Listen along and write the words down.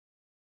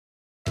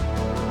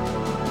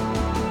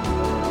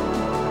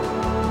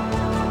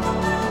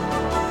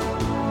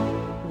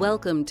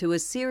Welcome to a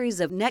series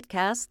of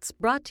netcasts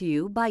brought to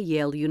you by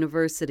Yale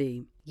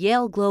University.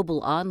 Yale Global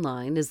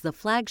Online is the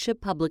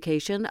flagship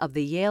publication of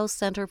the Yale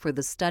Center for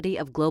the Study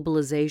of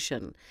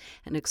Globalization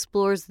and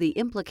explores the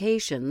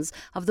implications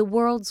of the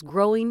world's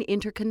growing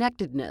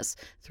interconnectedness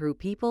through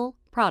people,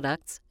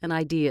 products, and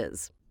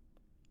ideas.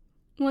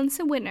 Once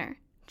a winner,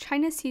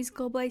 China sees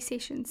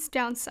globalization's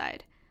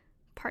downside.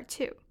 Part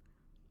 2.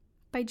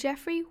 By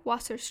Jeffrey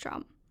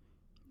Wasserstrom.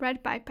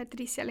 Read by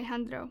Patricia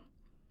Alejandro.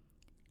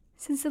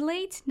 Since the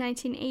late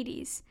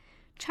 1980s,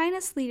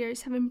 China's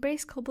leaders have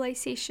embraced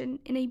globalization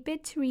in a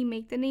bid to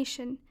remake the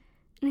nation,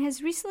 and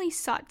has recently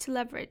sought to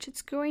leverage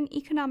its growing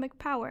economic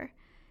power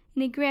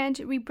in a grand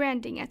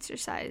rebranding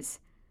exercise.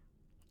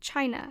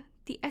 China,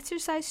 the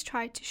exercise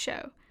tried to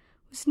show,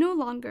 was no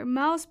longer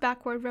Mao's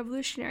backward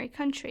revolutionary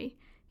country,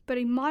 but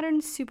a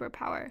modern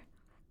superpower.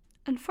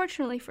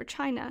 Unfortunately for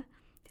China,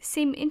 the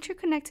same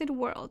interconnected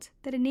world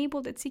that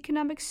enabled its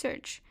economic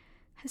surge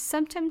has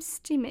sometimes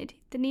stymied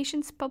the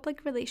nation's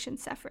public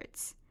relations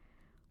efforts.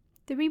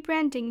 The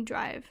rebranding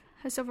drive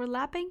has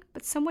overlapping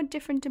but somewhat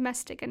different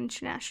domestic and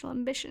international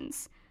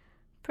ambitions.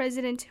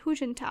 President Hu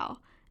Jintao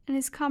and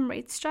his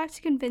comrades strive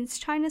to convince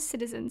China's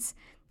citizens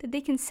that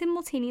they can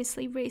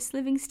simultaneously raise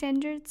living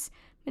standards,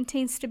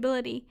 maintain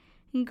stability,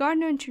 and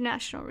garner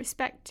international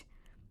respect.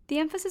 The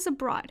emphasis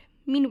abroad,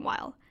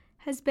 meanwhile,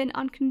 has been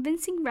on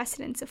convincing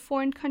residents of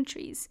foreign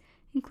countries,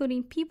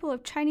 including people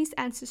of Chinese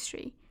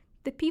ancestry,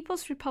 the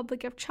People's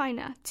Republic of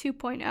China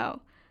 2.0,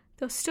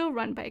 though still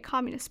run by a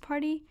communist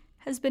party,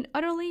 has been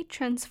utterly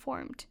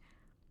transformed.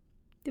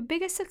 The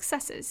biggest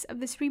successes of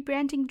this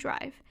rebranding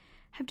drive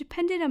have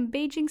depended on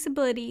Beijing's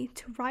ability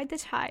to ride the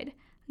tide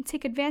and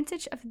take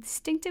advantage of the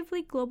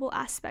distinctively global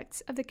aspects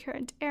of the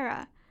current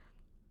era.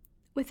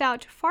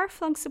 Without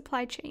far-flung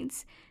supply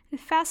chains and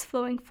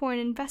fast-flowing foreign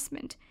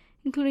investment,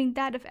 including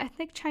that of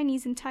ethnic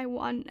Chinese in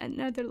Taiwan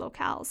and other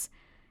locales,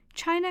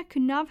 China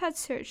could not have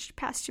surged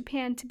past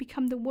Japan to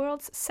become the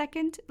world's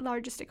second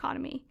largest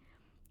economy.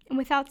 And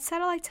without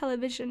satellite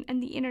television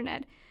and the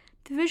internet,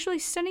 the visually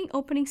stunning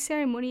opening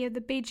ceremony of the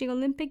Beijing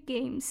Olympic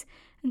Games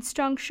and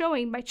strong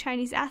showing by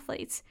Chinese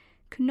athletes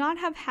could not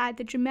have had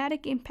the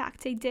dramatic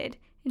impact they did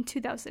in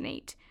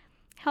 2008,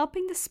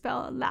 helping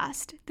dispel at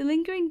last the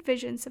lingering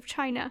visions of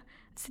China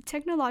as the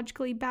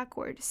technologically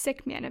backward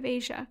sick man of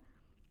Asia.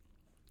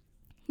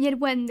 Yet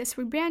when this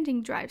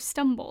rebranding drive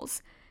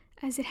stumbles,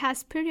 as it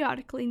has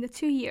periodically in the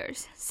 2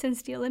 years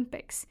since the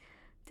Olympics,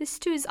 this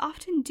too is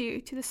often due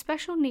to the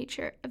special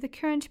nature of the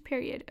current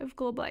period of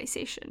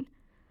globalization.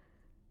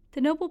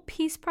 The Nobel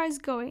Peace Prize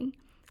going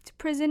to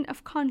prison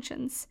of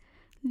conscience,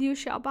 Liu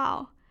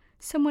Xiaobao,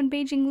 someone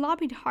Beijing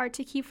lobbied hard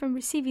to keep from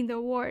receiving the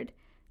award,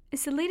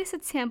 is the latest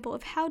example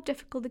of how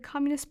difficult the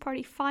Communist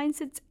Party finds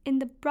it in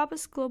the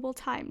robust global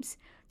times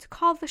to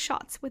call the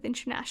shots with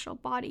international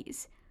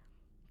bodies.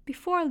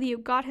 Before Liu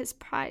got his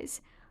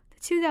prize,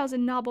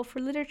 2000 Nobel for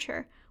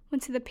Literature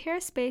went to the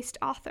Paris-based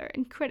author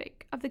and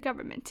critic of the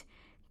government,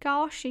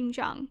 Gao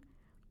Xingjiang.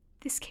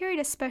 This carried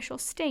a special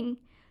sting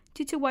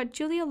due to what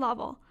Julia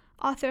Lovell,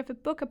 author of a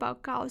book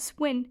about Gao's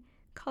win,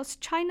 calls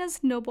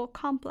China's Nobel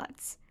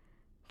complex.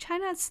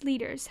 China's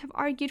leaders have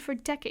argued for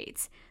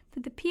decades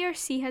that the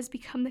PRC has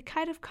become the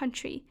kind of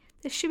country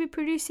that should be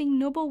producing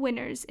Nobel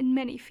winners in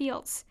many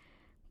fields.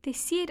 They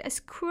see it as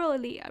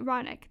cruelly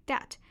ironic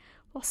that,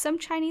 while some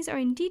Chinese are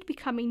indeed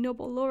becoming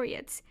Nobel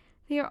laureates,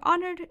 they are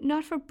honored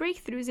not for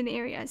breakthroughs in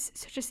areas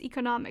such as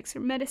economics or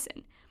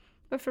medicine,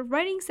 but for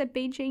writings that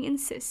Beijing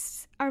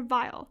insists are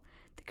vile,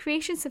 the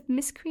creations of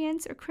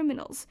miscreants or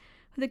criminals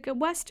who the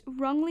West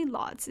wrongly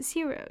lauds as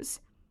heroes.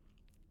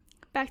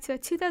 Back to the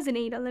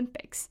 2008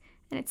 Olympics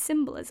and its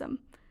symbolism.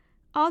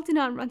 All did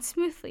not run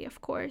smoothly,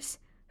 of course,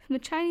 from the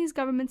Chinese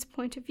government's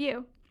point of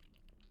view.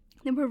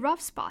 There were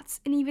rough spots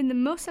in even the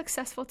most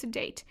successful to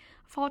date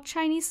of all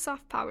Chinese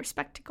soft power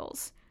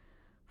spectacles.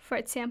 For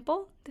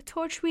example, the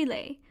torch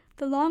relay,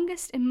 the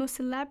longest and most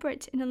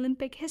elaborate in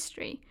Olympic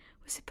history,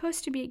 was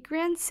supposed to be a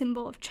grand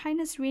symbol of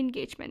China's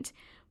re-engagement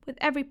with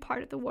every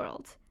part of the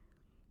world.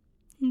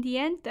 In the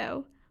end,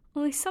 though,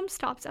 only some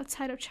stops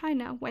outside of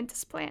China went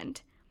as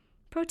planned.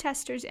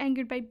 Protesters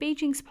angered by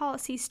Beijing's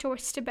policies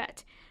towards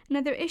Tibet and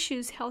other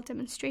issues held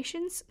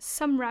demonstrations,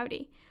 some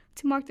rowdy,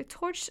 to mark the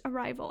torch's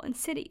arrival in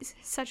cities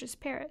such as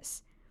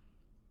Paris.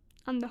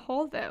 On the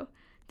whole, though,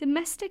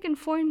 domestic and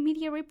foreign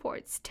media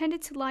reports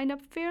tended to line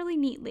up fairly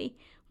neatly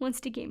once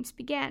the games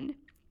began.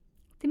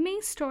 The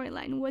main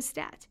storyline was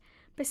that,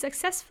 by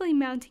successfully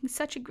mounting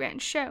such a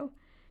grand show,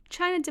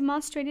 China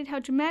demonstrated how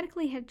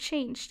dramatically it had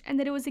changed and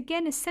that it was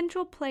again a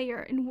central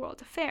player in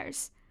world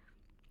affairs.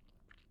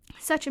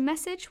 Such a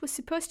message was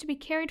supposed to be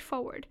carried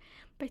forward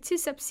by two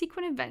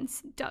subsequent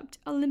events dubbed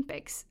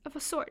Olympics of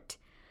a sort: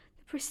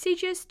 the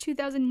prestigious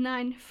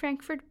 2009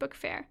 Frankfurt Book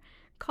Fair,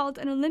 called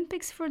an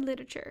Olympics for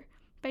Literature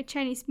by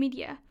Chinese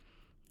media,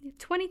 the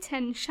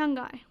 2010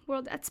 Shanghai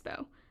World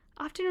Expo,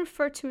 often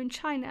referred to in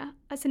China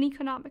as an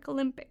economic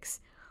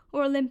Olympics,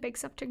 or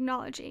Olympics of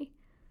technology.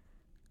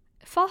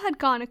 If all had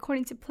gone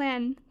according to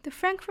plan, the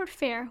Frankfurt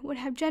Fair would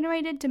have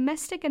generated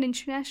domestic and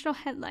international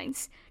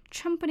headlines,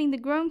 trumpeting the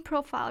growing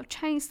profile of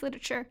Chinese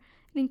literature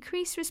and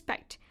increased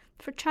respect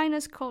for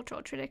China's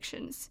cultural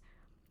traditions.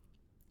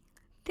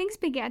 Things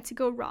began to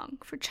go wrong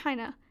for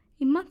China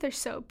a month or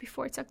so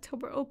before its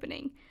October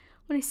opening,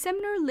 when a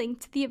seminar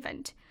linked to the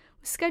event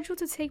was scheduled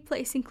to take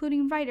place,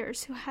 including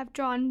writers who have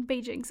drawn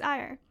Beijing's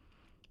ire.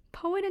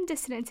 Poet and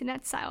dissident in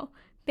exile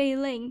Bei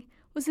Ling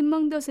was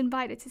among those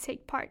invited to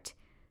take part,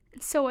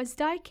 and so was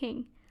Dai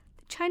King,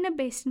 the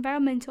China-based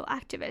environmental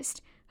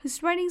activist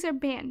whose writings are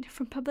banned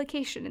from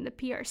publication in the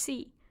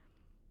PRC.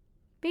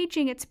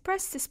 Beijing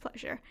expressed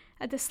displeasure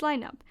at this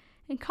lineup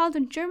and called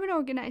on German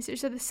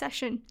organizers of the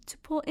session to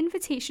pull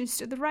invitations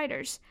to the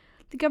writers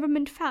the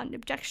government found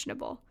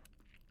objectionable.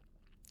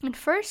 At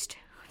first,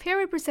 fair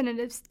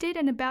representatives did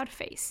an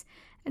about-face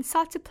and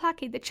sought to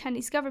placate the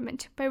Chinese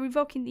government by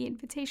revoking the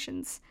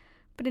invitations,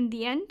 but in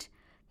the end,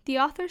 the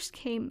authors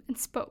came and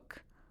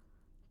spoke.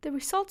 The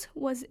result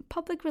was a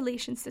public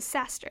relations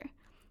disaster,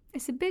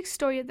 as the big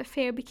story of the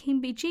fair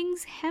became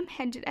Beijing's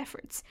ham-handed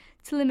efforts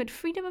to limit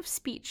freedom of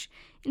speech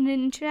in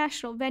an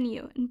international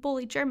venue and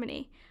bully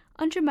Germany,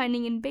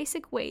 undermining in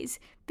basic ways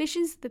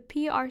visions of the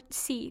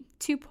PRC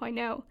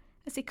 2.0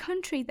 as a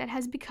country that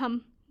has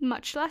become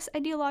much less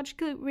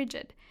ideologically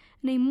rigid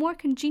and a more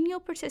congenial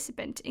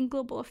participant in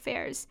global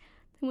affairs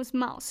than was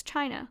Mao's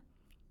China.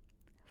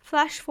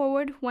 Flash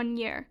forward 1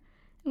 year,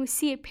 and we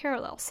see a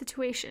parallel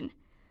situation,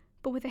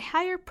 but with a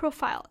higher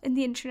profile in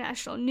the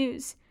international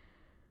news.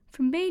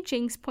 From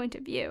Beijing's point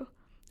of view,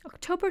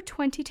 October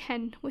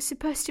 2010 was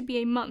supposed to be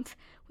a month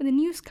when the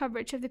news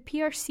coverage of the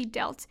PRC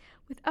dealt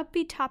with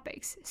upbeat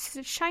topics such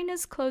as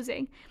China's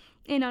closing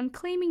in on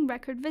claiming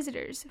record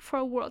visitors for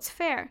a World's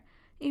Fair,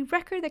 a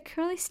record that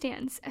currently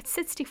stands at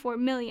 64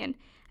 million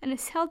and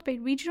is held by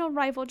regional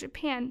rival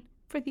Japan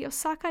for the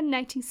Osaka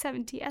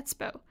 1970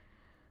 Expo.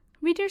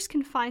 Readers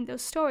can find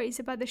those stories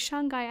about the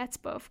Shanghai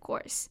Expo, of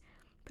course,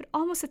 but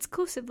almost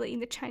exclusively in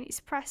the Chinese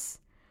press.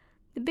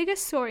 The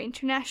biggest story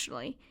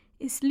internationally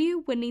is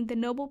Liu winning the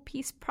Nobel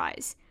Peace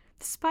Prize,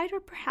 despite or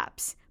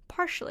perhaps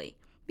partially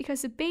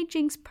because of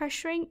Beijing's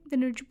pressuring the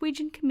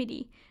Norwegian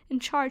committee in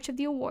charge of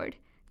the award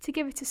to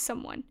give it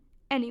to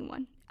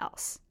anyone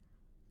else.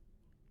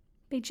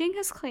 Beijing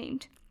has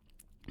claimed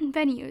in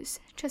venues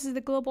such as the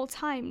Global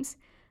Times,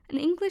 an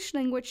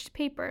English-language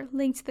paper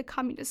linked to the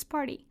Communist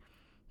Party,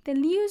 that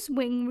Liu's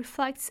win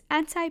reflects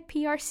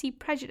anti-PRC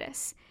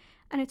prejudice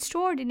and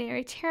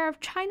extraordinary terror of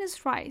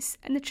China's rise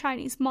and the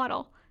Chinese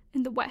model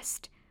in the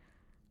West.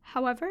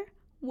 However,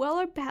 well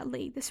or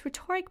badly this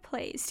rhetoric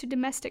plays to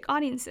domestic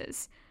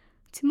audiences,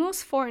 to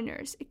most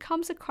foreigners it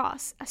comes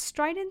across as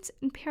strident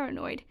and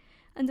paranoid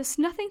and does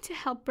nothing to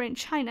help brand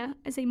China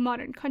as a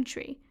modern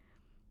country.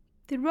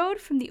 The road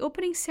from the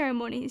opening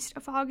ceremonies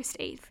of August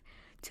 8,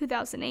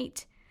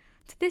 2008,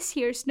 to this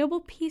year's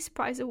Nobel Peace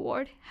Prize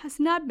award has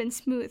not been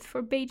smooth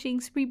for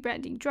Beijing's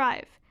rebranding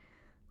drive.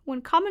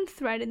 One common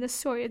thread in the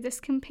story of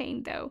this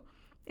campaign, though,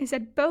 is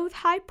that both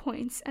high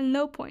points and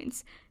low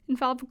points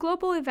involve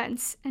global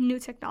events and new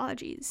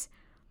technologies.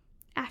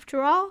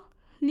 After all,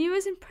 Liu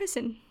is in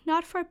prison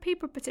not for a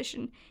paper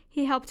petition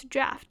he helped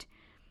draft,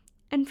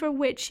 and for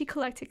which he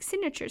collected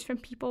signatures from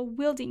people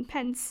wielding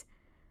pens.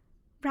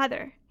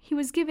 Rather, he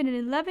was given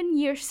an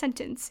 11-year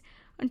sentence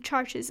on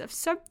charges of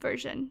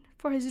subversion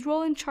for his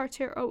role in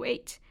Charter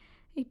 08,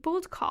 a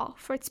bold call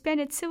for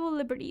expanded civil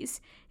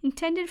liberties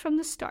intended from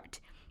the start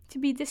to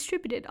be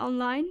distributed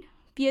online,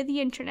 via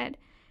the internet,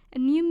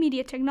 and new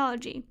media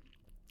technology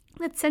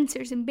that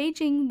censors in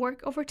Beijing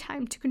work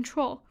overtime to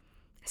control,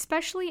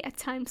 especially at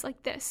times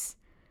like this.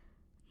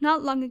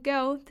 Not long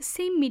ago, the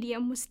same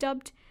medium was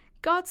dubbed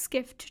God's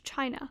gift to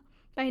China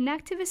by an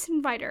activist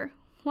and writer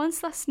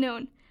once less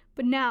known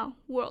but now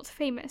world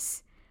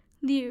famous,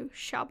 Liu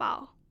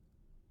Xiaobao.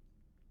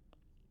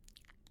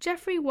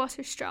 Jeffrey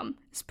Wasserstrom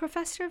is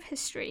professor of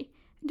history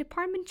and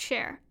department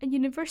chair at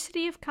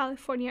University of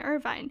California,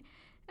 Irvine,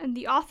 and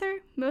the author,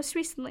 most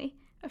recently,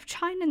 of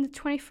China in the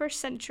 21st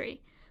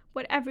Century,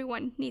 What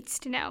Everyone Needs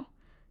to Know,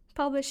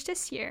 published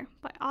this year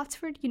by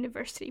Oxford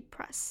University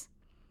Press.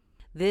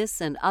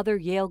 This and other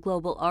Yale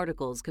Global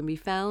articles can be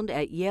found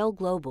at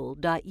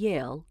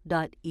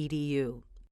yaleglobal.yale.edu.